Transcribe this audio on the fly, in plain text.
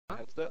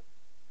Headset.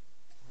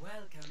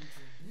 Welcome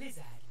to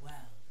Blizzard World.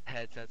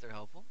 Headsets are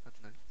helpful. That's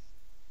nice.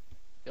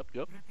 Yep.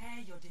 Prepare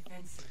your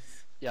defenses.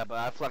 Yeah, but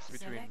I flex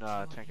between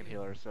tank and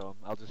healer, so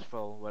I'll just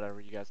fill whatever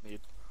you guys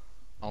need.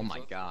 Oh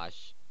my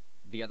gosh.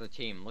 The other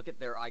team, look at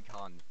their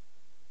icon.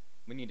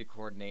 We need to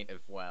coordinate as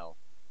well.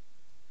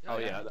 Oh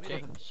yeah.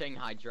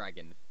 Shanghai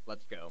Dragon.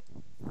 Let's go.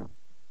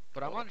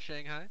 But I'm on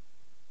Shanghai.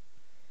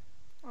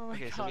 Oh my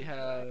Okay, god. so we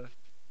have.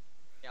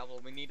 Yeah,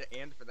 well, we need to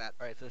end for that.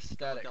 Alright, so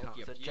static.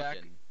 Philadelphia So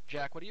fusion.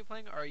 Jack, what are you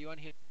playing? Or are you on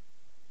here?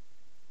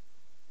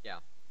 Yeah.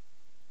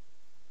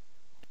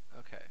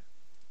 Okay.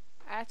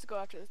 I have to go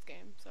after this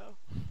game, so.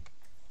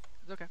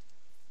 It's okay.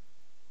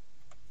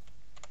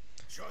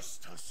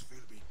 Justice will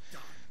be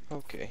done.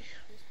 Okay.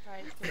 Just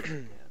try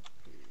to.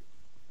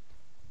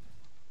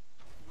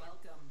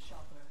 Welcome,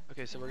 shopper.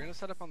 Okay, so we're gonna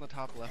set up on the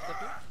top left up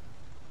here.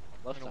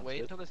 We're gonna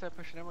wait until they start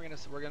pushing in.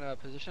 We're gonna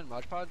position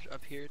Mod Podge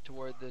up here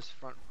toward this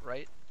front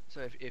right.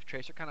 So if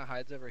Tracer kind of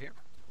hides over here,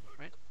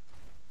 right?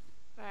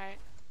 Alright.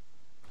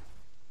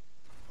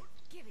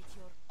 Give it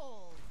your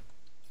all.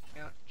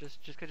 Yeah, just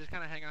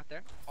kind of hang out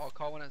there. I'll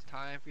call when it's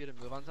time for you to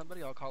move on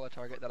somebody. I'll call a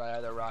target that I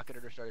either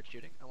rocketed or started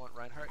shooting. I want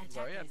Reinhardt and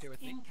Zarya up here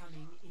with me.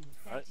 Incoming in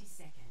 30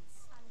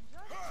 seconds.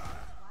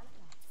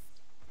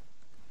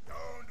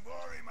 Don't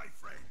worry, my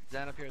friend.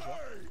 Zan up here as well.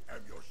 I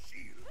am your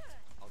shield.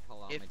 I'll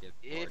call out If my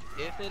gift.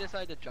 if they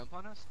decide to jump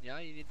on us, yeah,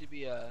 you need to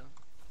be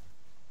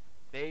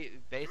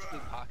basically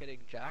pocketing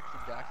Jax,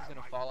 and Jax is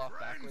gonna fall off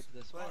backwards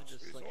this way and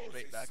just slink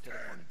straight back to the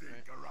point.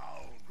 Right?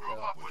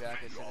 So Jack,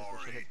 as soon as the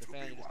shit hits the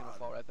fan, you're just gonna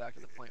fall right back to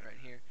the point right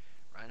here.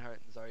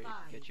 Reinhardt and Zarya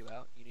can get you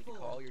out. You need to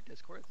call your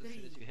discords as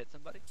soon as you hit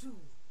somebody.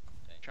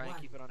 Try and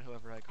keep it on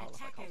whoever I call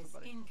if I call Attackers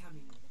somebody.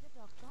 incoming.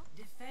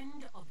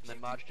 Defend And then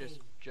objective Maj,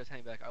 A. just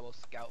hang back. I will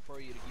scout for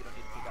you. You don't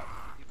need to peek out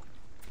from people.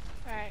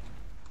 Alright.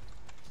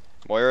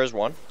 Moira is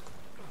one.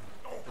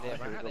 They have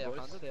Reinhardt, they have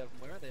Hanzo, they have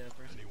Moira, they have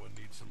Mercy. Anyone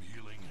need some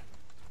healing?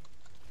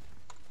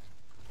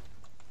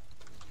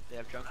 They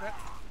have Junkrat.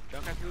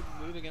 Junkrat's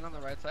moving in on the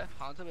right side.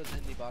 Hanzo is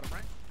in the bottom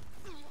right.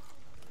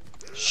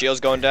 Shield's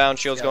going down.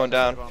 Shield's going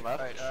down.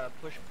 Alright,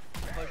 push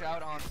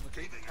out on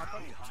McCree.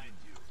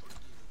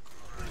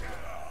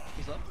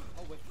 He's low.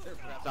 Oh wait, there.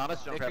 Jonas,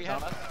 Junkrat's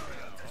on us.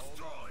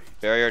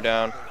 Barrier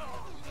down.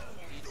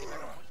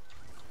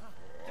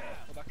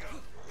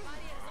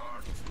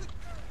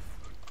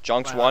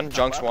 Junk's one.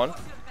 Junk's one. Line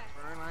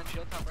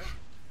shield top right.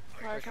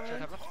 Alright, come in.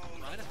 Top left.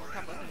 Line is one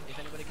top left. If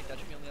anybody can touch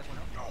him, he only has one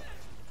health.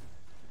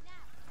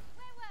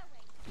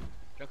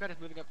 Junkrat is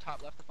moving up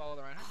top left to follow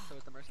the Reinhardt, so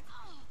it's the Mercy.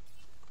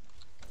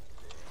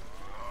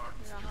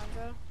 Yeah,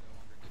 Hanzo.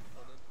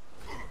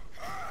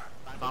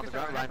 On the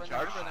ground, Ryan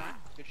charge.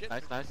 Good shit.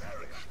 Nice.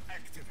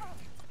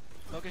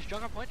 Focus,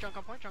 junk on point.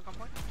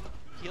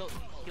 Heal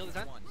the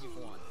Zen.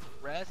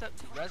 Res up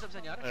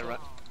Zenyatta. Hey,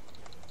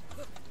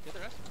 Get the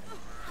rest.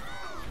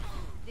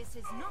 This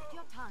is not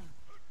your time.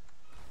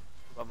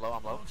 I'm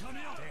low.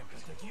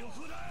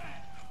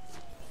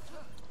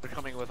 They're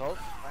coming with ult.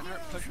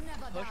 Reinhardt, push him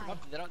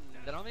up.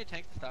 They don't need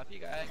tanks to stop you.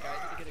 Guys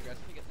need to get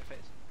aggressive and get in their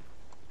face.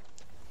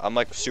 I'm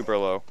like super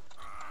low.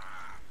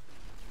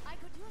 I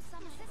could use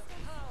some assistance.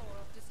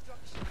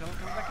 Come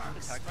back into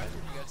the attack right.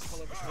 You guys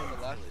pull over to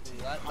the left.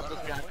 I'm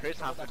just behind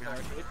Chris, I'm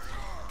behind Chris.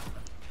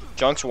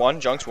 Junk's one.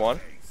 Junk's one.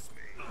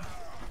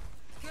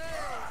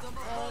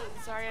 Oh,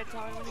 sorry, I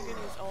tell me when you're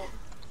gonna use ult.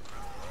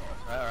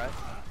 Alright.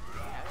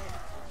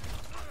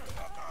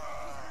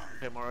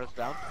 Okay, Moira's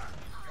down.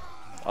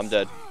 I'm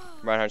dead.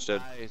 Reinhardt's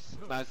dead.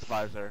 Nice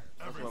visor.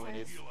 That's what we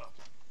need.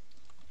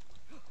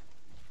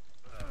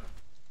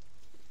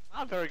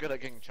 I'm very good at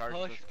getting charged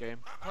in this game.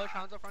 Push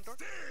Hanzo front door.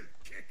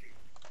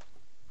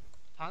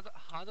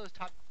 Hanzo's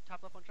top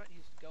left one shot.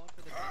 He's going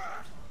for the.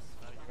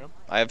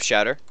 I have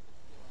shatter.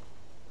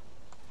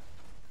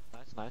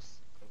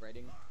 Nice.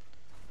 Rating.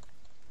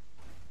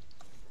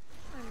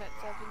 I'm at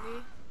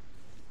 70.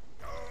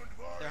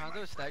 Their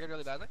Hanzo is staggered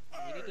really badly.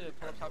 You need to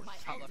pull up top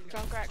left.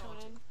 Junkrat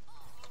coming in.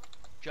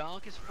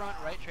 Junk is front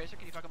right. Tracer,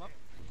 can you fuck him up?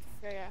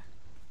 Yeah.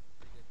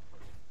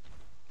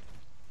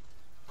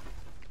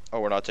 Oh,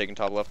 we're not taking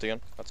top left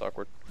again. That's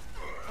awkward.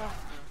 Oh,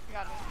 you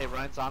got me. Hey,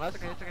 Ryan's on us.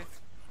 It's okay.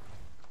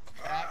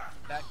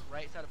 Back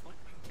right side of point.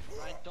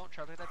 Ryan, don't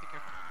trap like that. Be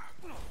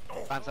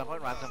careful. Ryan's on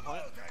point.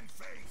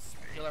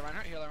 Heal our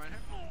Reinhardt.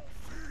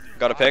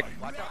 Got a pick.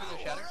 Watch out for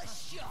the shatter.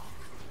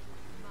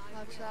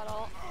 Watch that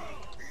ult.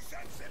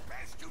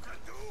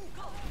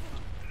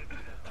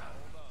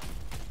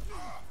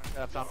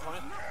 That's on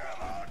point.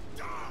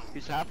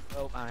 He's half.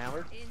 Oh, I'm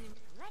hammered.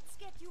 Let's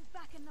get you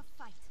back in the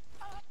fight.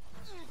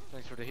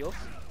 Thanks for the heals.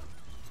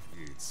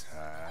 It's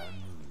hand.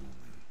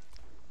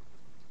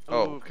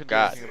 Oh, couldn't do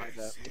God. anything about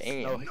that.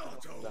 Damn. No,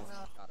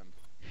 Got him.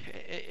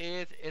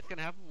 It's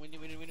gonna happen. We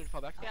need to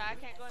fall back. Yeah, I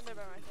can't go in there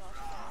by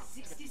myself.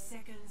 60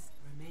 seconds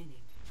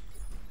remaining.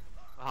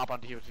 I'll hop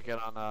onto you to get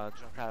on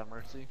Junkrat and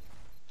Mercy.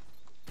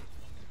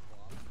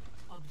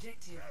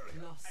 Objective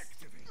lost.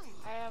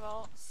 I have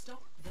ult.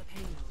 Stop the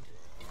payload.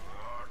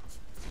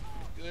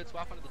 Good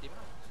swap onto the demon.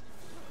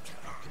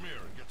 Come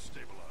here and get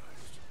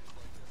stabilized.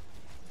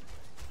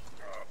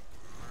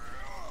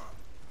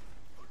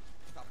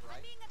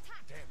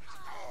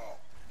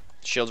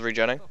 Shields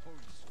regenning.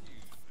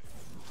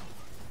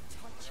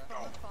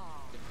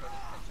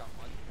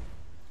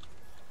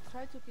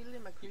 Try to kill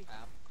him, McCree.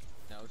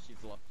 No, she's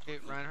low. Okay,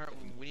 Reinhardt,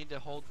 we need to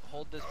hold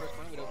this first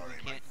point. We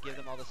can't give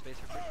them all the space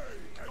for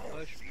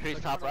push.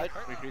 Crease top right.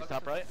 Crease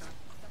top right.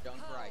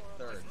 Junk right,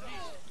 third.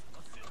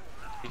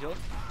 He heals.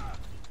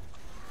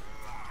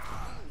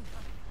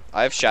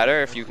 I have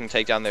Shatter if you can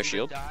take down their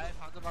shield. Dive,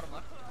 Hanzo bottom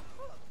left.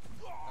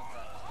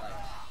 Right.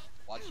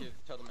 Watch you,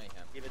 Total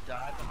Mayhem. Give it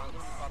dive, the Hanzo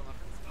bottom left.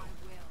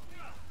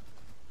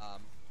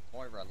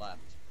 Moira left.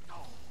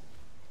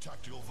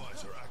 Tactical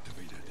visor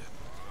activated.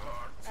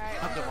 Alright.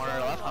 Hanzo Moira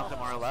left. Hanzo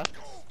Moira left.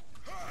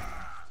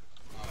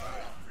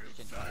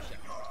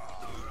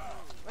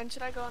 When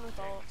should I go in with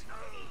ult?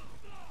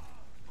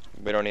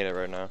 We don't need it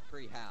right now.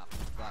 3 half.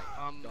 Right.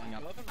 Going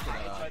up Go up and to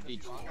try the to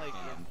beach. spawn, like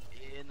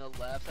in the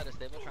left side of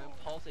stable. Try and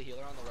pulse a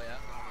healer on the way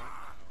out.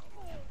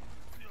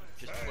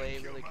 Just play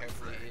really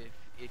carefully.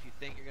 If you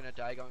think you're gonna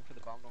die going for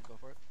the bomb, don't go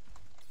for it.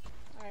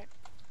 Alright.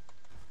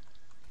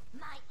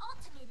 My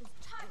ultimate is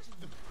charging.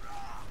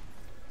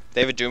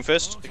 They have a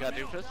Doomfist. They got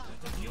Doomfist.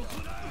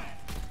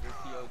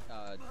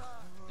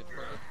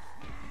 Deferred.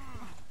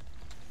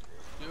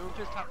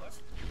 Doomfist top left.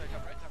 Sorry,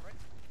 top right, top right.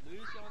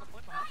 Lucio on the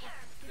point behind you.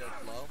 Go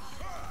low.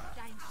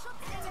 Dying shock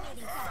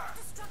activating.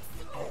 Destruct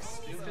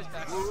Doomfist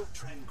back.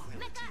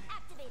 Mecha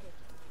activated.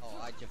 Oh,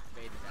 I just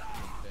faded that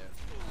Doomfist.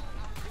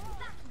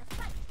 Back in the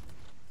fight.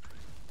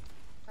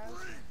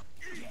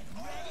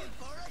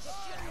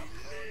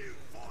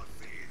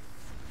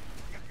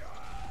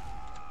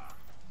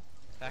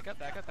 Back up,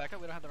 back up, back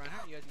up. We don't have the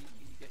Reinhardt. You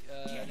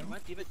guys, never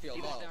mind. Keep it. Keep it.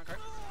 Stay on cart.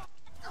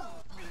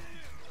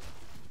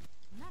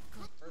 Not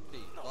good.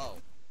 Murphy, low.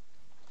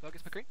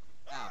 Focus McCree.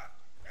 Ow.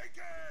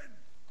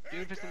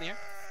 Doomfist in the air.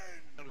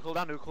 No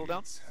cooldown. No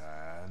cooldown.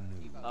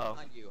 Hand. Oh.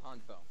 Behind you,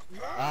 Hanzo.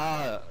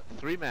 Ah,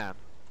 3-man.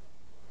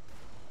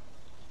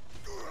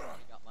 You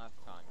got last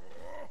time.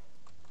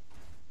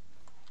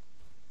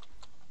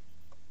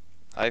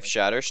 I have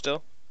Shatter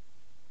still.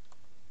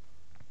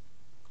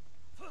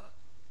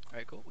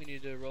 Alright, cool. We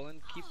need to roll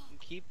in.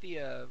 Keep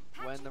the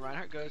when the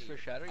Reinhardt goes for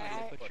Shatter, you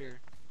need to put your.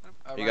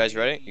 You guys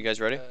ready? You guys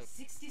ready?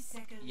 60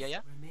 seconds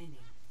Yeah. remaining.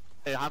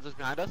 Hey, Hanzo's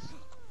behind us.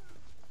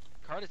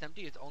 Card is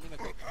empty. It's only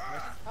McCree.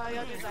 Oh,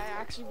 yeah, dude, I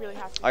actually really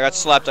have to I got go.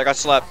 slapped. I got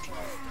slapped. Sorry,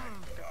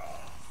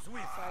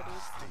 dude.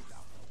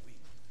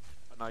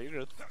 Oh, no, you're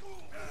good.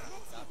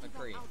 Got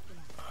McCree.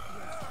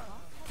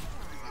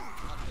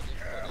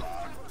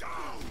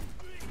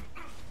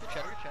 Good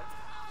Shatter, good Shatter.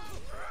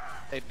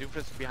 Hey,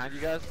 Doomfist behind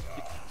you guys.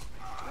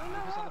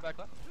 Doomfist on the back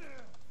left.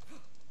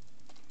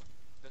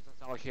 Doesn't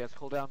sound like he has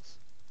cooldowns.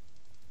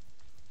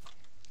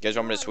 You guys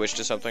want me to switch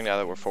to something now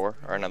that we're 4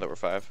 or now that we're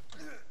 5?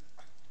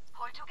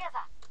 Pull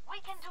together. We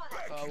can do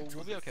this.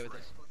 We'll be okay with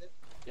this.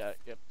 Yeah,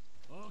 yep.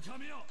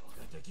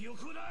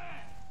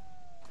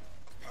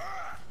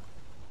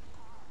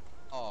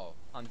 Oh,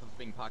 Hanzo's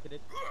being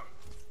pocketed.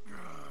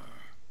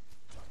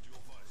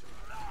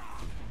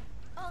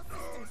 All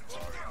systems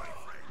checked.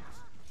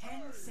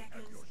 10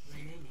 seconds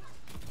remaining.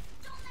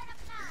 Don't let up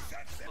now.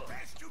 That's the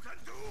best you can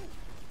do.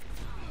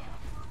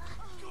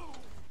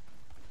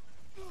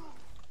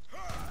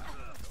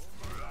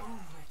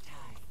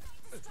 Overtime.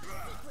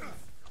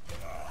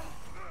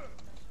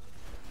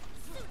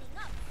 Suiting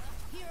up.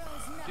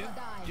 Heroes never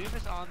die.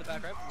 Doomfist on the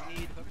back right. We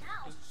need focus.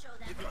 I'll show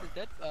them. Doomfist is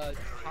dead.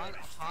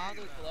 Han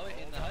is below it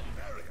in the hut.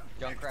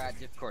 Junkrat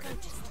discorded.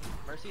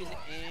 Mercy is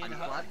in I'm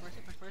hut. glad. Mercy,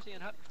 push Mercy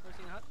in hut.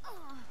 Mercy in hut.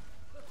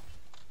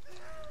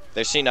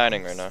 They're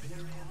C9ing right now.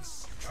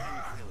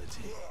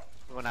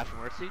 We went after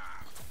Mercy.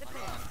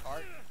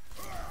 Cart.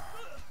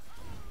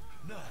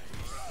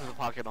 There's a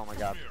pocket. Oh my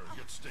god. Here,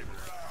 get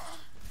stabilized.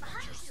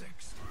 Your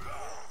 6.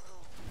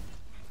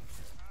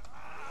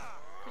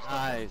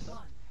 Nice.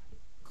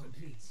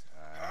 Complete.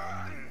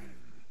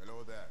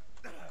 Hello there.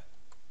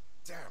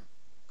 Damn.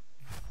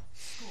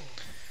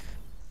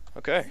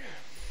 Okay.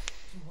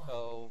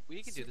 So,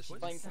 We can do this.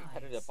 playing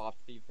competitive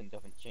off-season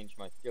doesn't change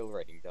my skill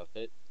rating, does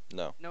it?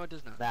 No. No, it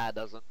does not. Nah, it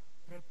doesn't.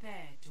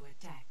 Prepare to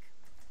attack.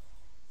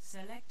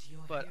 Select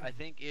your But hero. I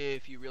think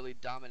if you really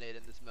dominate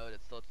in this mode,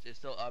 it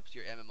still ups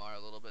your MMR a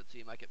little bit, so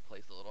you might get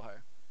placed a little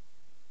higher.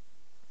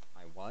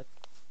 My what?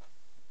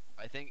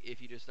 I think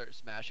if you just start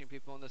smashing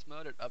people in this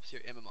mode, it ups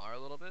your MMR a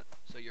little bit,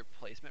 so your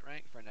placement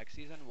rank for next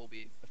season will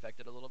be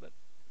affected a little bit,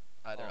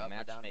 either Oh, up or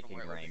down from matchmaking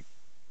where it was. rank.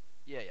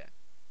 Yeah, yeah.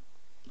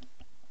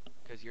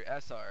 Because your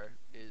SR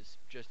is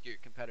just your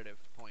competitive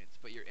points,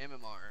 but your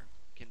MMR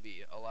can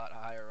be a lot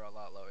higher or a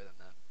lot lower than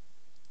that.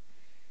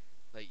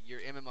 Like,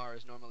 your MMR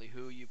is normally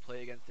who you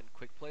play against in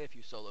quick play if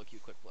you solo queue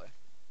quick play.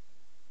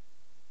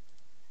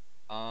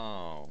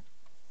 Oh.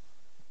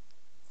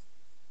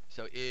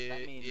 So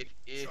means-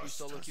 if you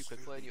solo queue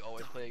quick play and you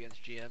always play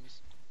against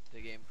GMs, the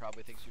game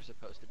probably thinks you're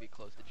supposed to be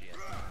close to GM.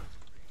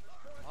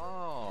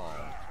 Oh.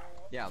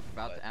 Yeah, I was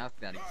about to ask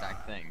that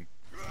exact thing.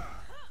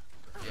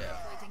 Yeah,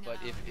 but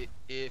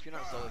if you're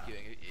not solo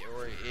queuing,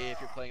 or if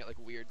you're playing at like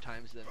weird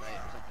times of the night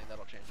or something,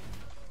 that'll change.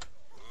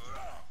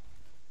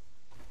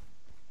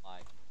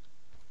 Like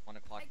 1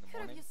 o'clock I in the could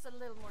have morning. used a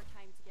little more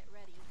time to get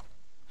ready.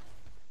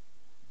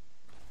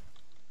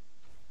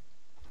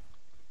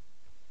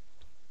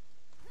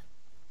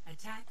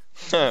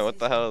 What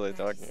the hell are they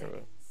talking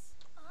about?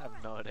 I have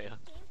no idea.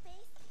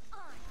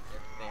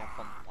 They have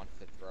someone who wants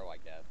to throw, I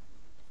guess.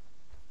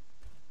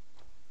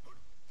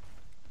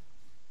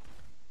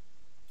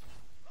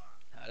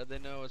 How did they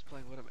know I was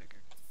playing Widowmaker?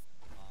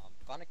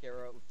 Sonic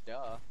Arrow,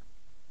 duh.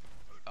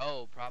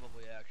 Oh,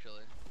 probably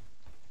actually.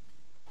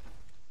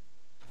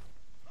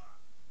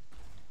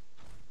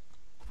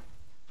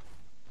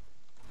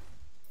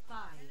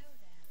 Five,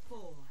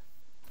 4,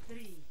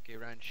 3. Okay,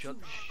 Ryan, shut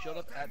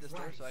up at this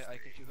door so I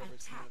can shoot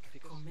whoever's coming up to Attack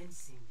pick us.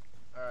 commencing.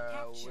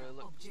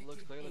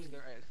 Looks clear, looks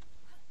clear. Alright.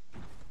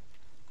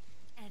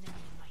 Enemy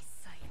in my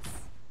sights.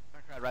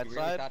 Right You really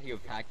side. thought he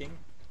was hacking?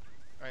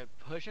 Alright,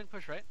 push in,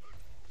 push right.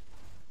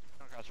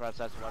 Across right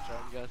side, so watch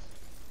out, you guys.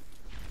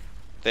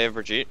 They have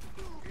Brigitte.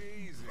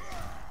 Easy.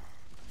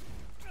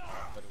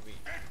 What do we?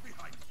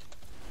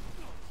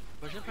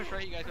 Push in, push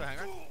right, you guys go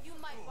hangar. You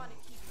might want to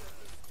keep your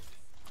distance.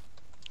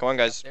 Come on,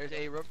 guys. There's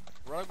a rogue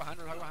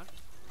behind, rogue behind.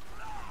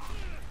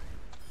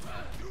 Do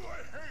I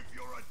have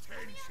your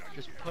attention?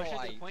 Just push Oh,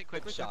 into I the point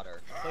quickly. shot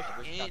her. Push I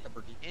wish shot the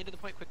Brigitte. into the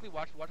point quickly.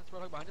 Watch the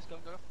rogue behind us. Go,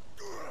 go.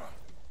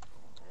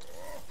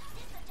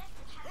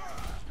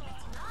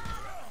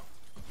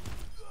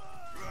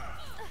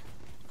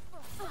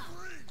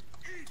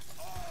 Bring it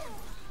on!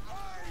 I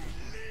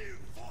live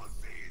for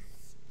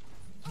this!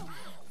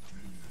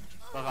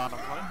 Look on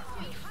point.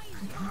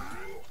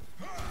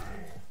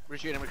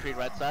 Retreat and retreat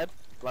right side.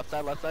 Left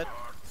side, left side.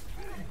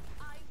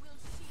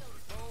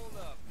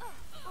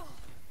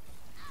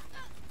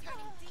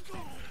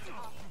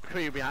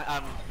 Creeper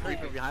behind,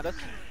 creeper behind us.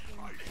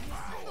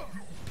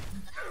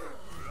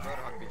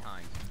 Roadhog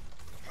behind.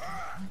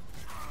 I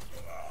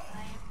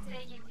am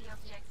taking the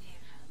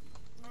objective.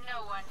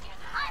 No one can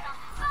hide on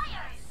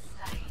fire in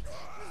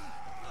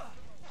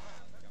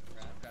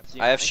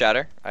sight. I have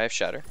Shatter. I have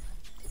Shatter.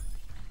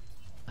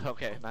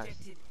 Okay, nice.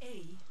 Objective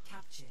A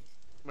captured.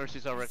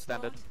 Mercy's overextended.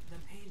 Start the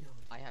payload.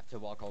 I have to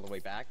walk all the way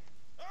back.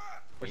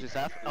 Mercy's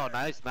half. Oh,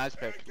 nice, nice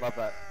pick. Love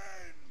that.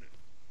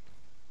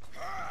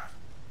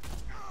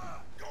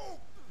 Go!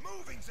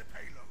 Moving the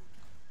payload!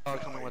 Oh,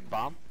 coming with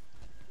bomb.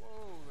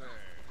 Whoa there!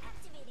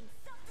 Activating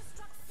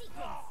self-destruct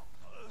sequence.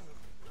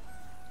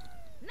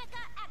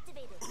 Mecha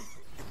activated.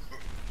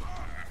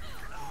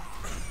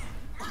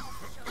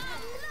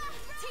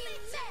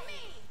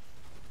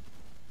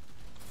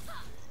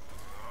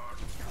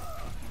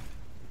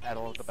 Add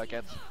all of the back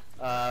ends.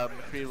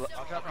 Retreat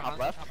top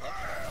left.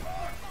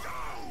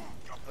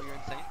 Oh, you're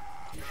insane.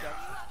 You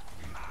shot.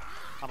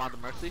 I'm on the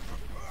Mercy.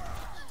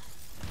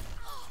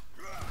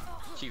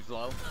 She's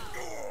low.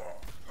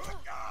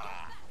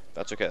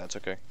 That's okay, that's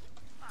okay.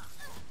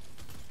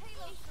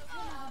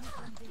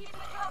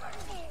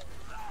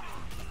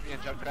 Me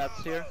and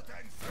Junkrat's here.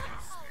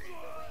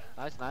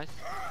 Nice, nice.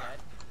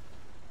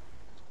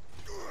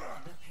 The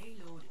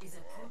payload is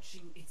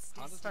approaching its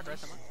On the start right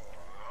destination.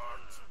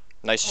 somewhere.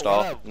 Nice Oh,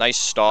 stall. wow. Nice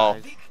stall.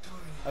 Nice.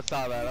 I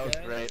saw that, that was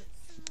Okay. great.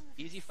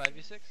 Easy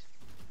 5v6.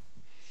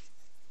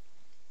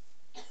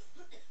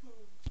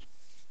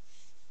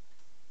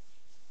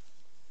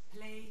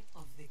 Play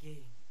of the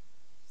game.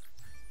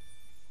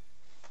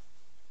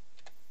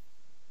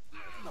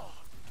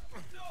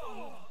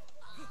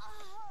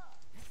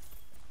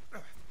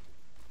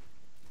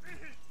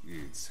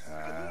 It's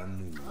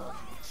Hanu.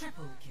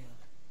 Triple kill.